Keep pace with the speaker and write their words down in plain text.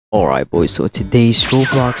Alright boys, so today's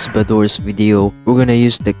Roblox Bedwars video, we're gonna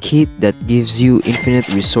use the kit that gives you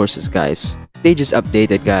infinite resources, guys. They just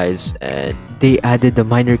updated, guys, and they added the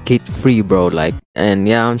miner kit free, bro. And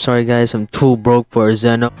yeah, I'm sorry guys, I'm too broke for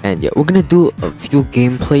Zeno. And yeah, we're gonna do a few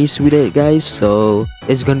gameplays with it, guys, so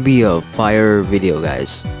it's gonna be a fire video,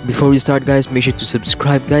 guys. Before we start, guys, make sure to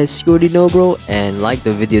subscribe, guys, you already know, bro, and like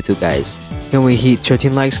the video too, guys. Can we hit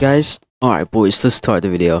 13 likes, guys? Alright boys, let's start the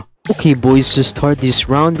video. Okay boys, to start this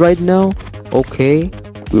round right now. Okay,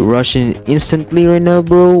 we're rushing instantly right now,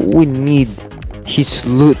 bro. We need his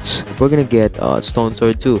loot. We're gonna get stone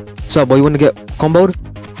sword too. So boy, you wanna get comboed?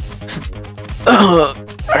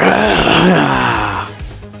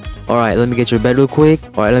 Alright, let me get your bed real quick.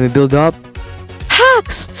 Alright, let me build up.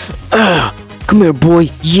 Hacks! Come here,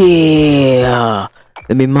 boy. Yeah!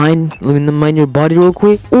 Let me mine your body real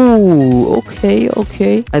quick. Ooh,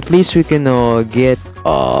 okay. At least we can get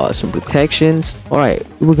some protections. Alright,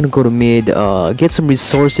 we're gonna go to mid, get some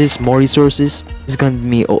resources, more resources. It's gonna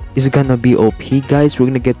be OP, guys. We're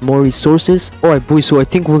gonna get more resources. Alright boys, so I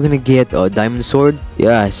think we're gonna get a diamond sword.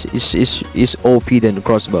 Yes, it's OP than the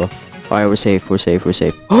crossbow. Alright, we're safe.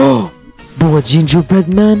 Oh, bro, a gingerbread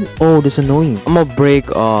man. Oh, that's annoying. I'm gonna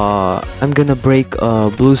break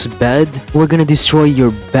Blue's bed. We're gonna destroy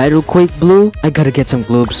your bed real quick, Blue. I gotta get some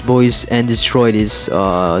globes, boys, and destroy this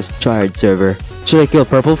tryhard server. Should I kill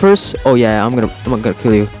Purple first? Oh yeah, I'm gonna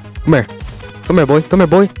kill you. Come here,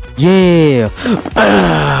 boy. Yeah.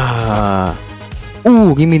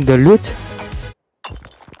 Ooh, give me the loot.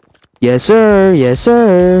 Yes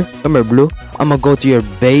sir. Come here, Blue. I'ma go to your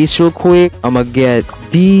base real quick. I'ma get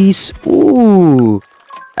these. Ooh.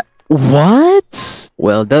 What?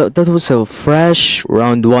 Well, that was a fresh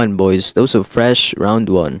round one, boys. That was a fresh round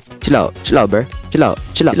one. Chill out, bro. Chill out,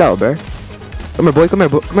 bro. Come here, boy. Come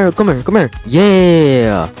here.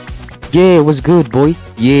 Yeah, what's good, boy?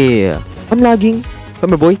 Yeah. I'm lagging. Come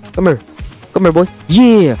here, boy.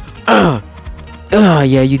 Yeah.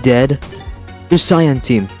 Yeah, you dead. You're Cyan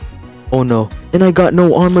team. Oh no. And I got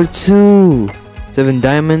no armor too. 7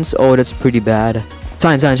 diamonds. Oh, that's pretty bad.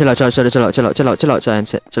 Cyan, chill out, Cyan, chill out,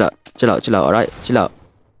 alright? Chill out.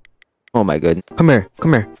 Oh my god. Come here,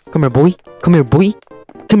 boy.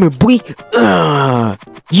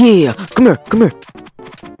 Yeah, come here.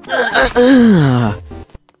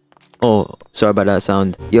 Oh, sorry about that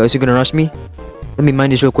sound. Yo, is you gonna rush me? Let me mine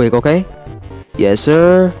this real quick, okay? Yes,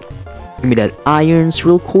 sir. Give me that irons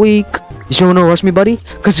real quick. You sure wanna rush me, buddy?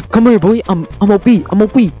 Cause come here, boy. I'm OP.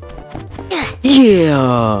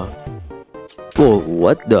 Yeah. Whoa,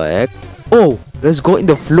 what the heck? Oh, let's go in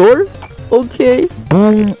the floor. Okay.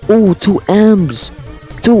 Boom. Oh, 2 M's.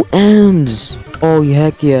 Oh,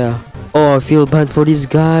 heck yeah. Oh, I feel bad for this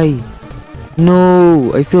guy.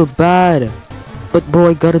 No, I feel bad. But bro,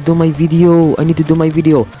 I gotta do my video. I need to do my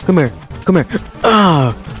video. Come here.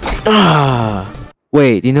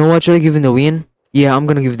 Wait, you know what? Should I give him the win? Yeah, I'm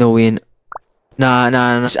gonna give him the win. Nah.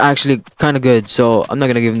 It's actually kind of good, so I'm not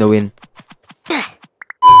gonna give him the win.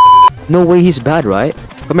 No way, he's bad, right?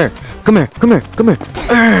 Come here.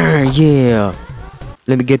 Yeah.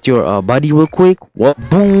 Let me get your body real quick. What?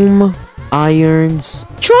 Boom. Irons.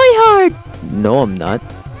 Try hard. No, I'm not.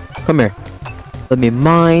 Come here. Let me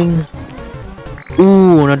mine.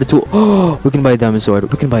 Ooh, another 2. Oh, we can buy a diamond sword.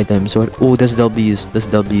 Oh, that's W's.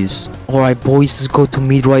 Alright, boys, let's go to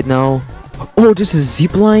mid right now. Oh, there's a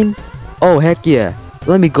zip line. Oh, heck yeah.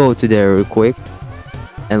 Let me go to there real quick.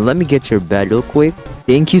 And let me get your bed real quick.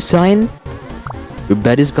 Thank you, Cyan. Your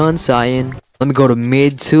bed is gone, Cyan. Let me go to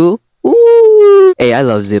mid too. Ooh. Hey, I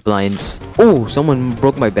love zip lines. Oh, someone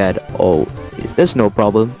broke my bed. Oh, that's no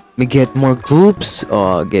problem. Let me get more gloops.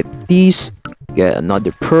 Get these. Get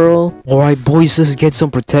another pearl. Alright, boys, let's get some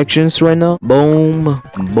protections right now. Boom.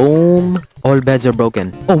 All beds are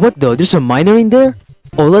broken. Oh, what the? There's a miner in there?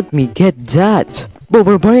 Oh, let me get that. Bro,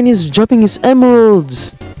 Barbarian is dropping his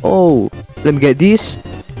emeralds. Oh, let me get these.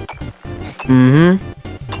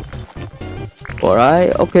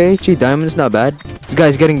 Alright, okay. 3 diamonds, not bad. This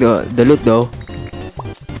guy's getting the loot though.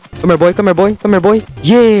 Come here, boy.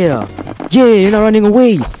 Yeah, you're not running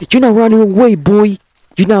away.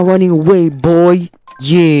 boy.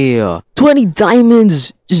 Yeah. 20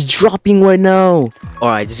 diamonds just dropping right now.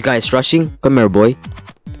 Alright, this guy is rushing. Come here, boy.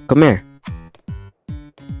 Come here.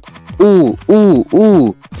 Ooh.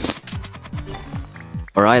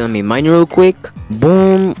 Alright, let me mine real quick.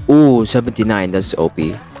 Boom. Ooh, 79. That's OP.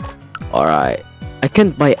 Alright. I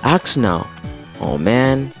can't buy axe now. Oh,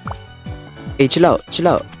 man. Hey, chill out.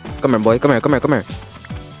 Come here, boy. Come here.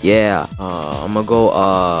 Yeah. I'm gonna go,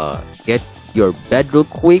 get your bed real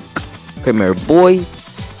quick. Come here, boy.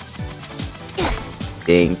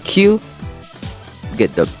 Thank you.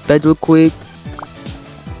 get the bed real quick.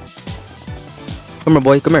 Come here,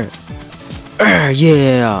 boy. Come here.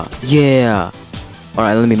 Yeah. Yeah.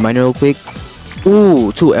 Alright, let me mine real quick.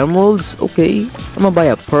 Ooh, 2 emeralds. Okay. I'm gonna buy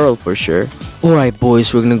a pearl for sure. Alright,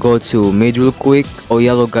 boys. We're gonna go to mid real quick. Oh,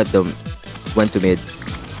 yellow got them. Went to mid.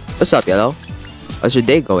 What's up, yellow? How's your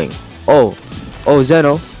day going? Oh. Oh,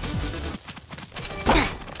 Zeno.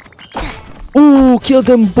 Ooh, killed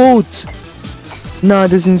them both. Nah,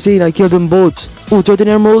 that's insane. I killed them both. Ooh, 13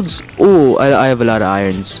 emeralds. Ooh, I have a lot of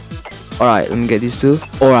irons. Alright, let me get these 2.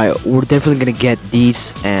 Alright, we're definitely gonna get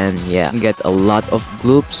these. And yeah, get a lot of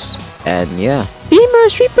gloops. And yeah.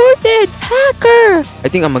 Beamers reported! Hacker! I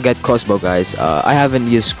think I'm gonna get crossbow, guys. I haven't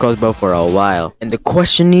used crossbow for a while. And the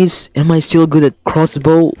question is, am I still good at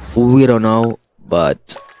crossbow? We don't know.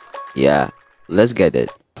 But yeah, let's get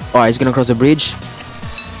it. Alright, he's gonna cross the bridge.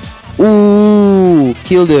 Ooh,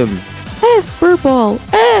 killed him. F purple.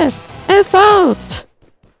 F out.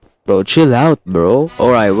 Bro, chill out, bro.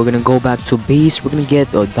 Alright, we're gonna go back to base. We're gonna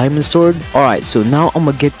get a diamond sword. Alright, so now I'm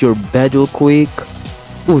gonna get your bed real quick.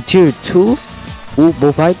 Ooh, tier 2. Ooh,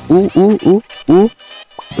 bow fight. Ooh.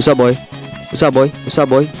 What's up, boy? What's up, boy? What's up,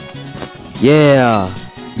 boy? Yeah.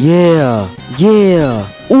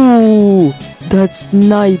 Ooh, that's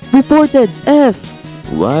nice. Reported. F.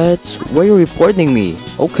 What? Why are you reporting me?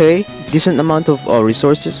 Okay, decent amount of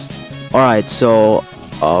resources. Alright, so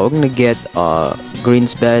we're gonna get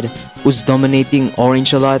green's bed, who's dominating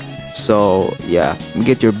orange a lot. So yeah,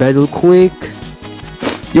 get your bed real quick.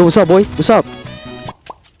 Yo, what's up, boy? What's up?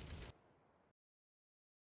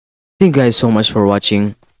 Thank you guys so much for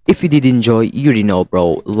watching. If you did enjoy, you already know,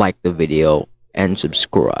 bro, like the video and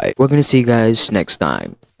subscribe. We're gonna see you guys next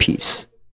time. Peace.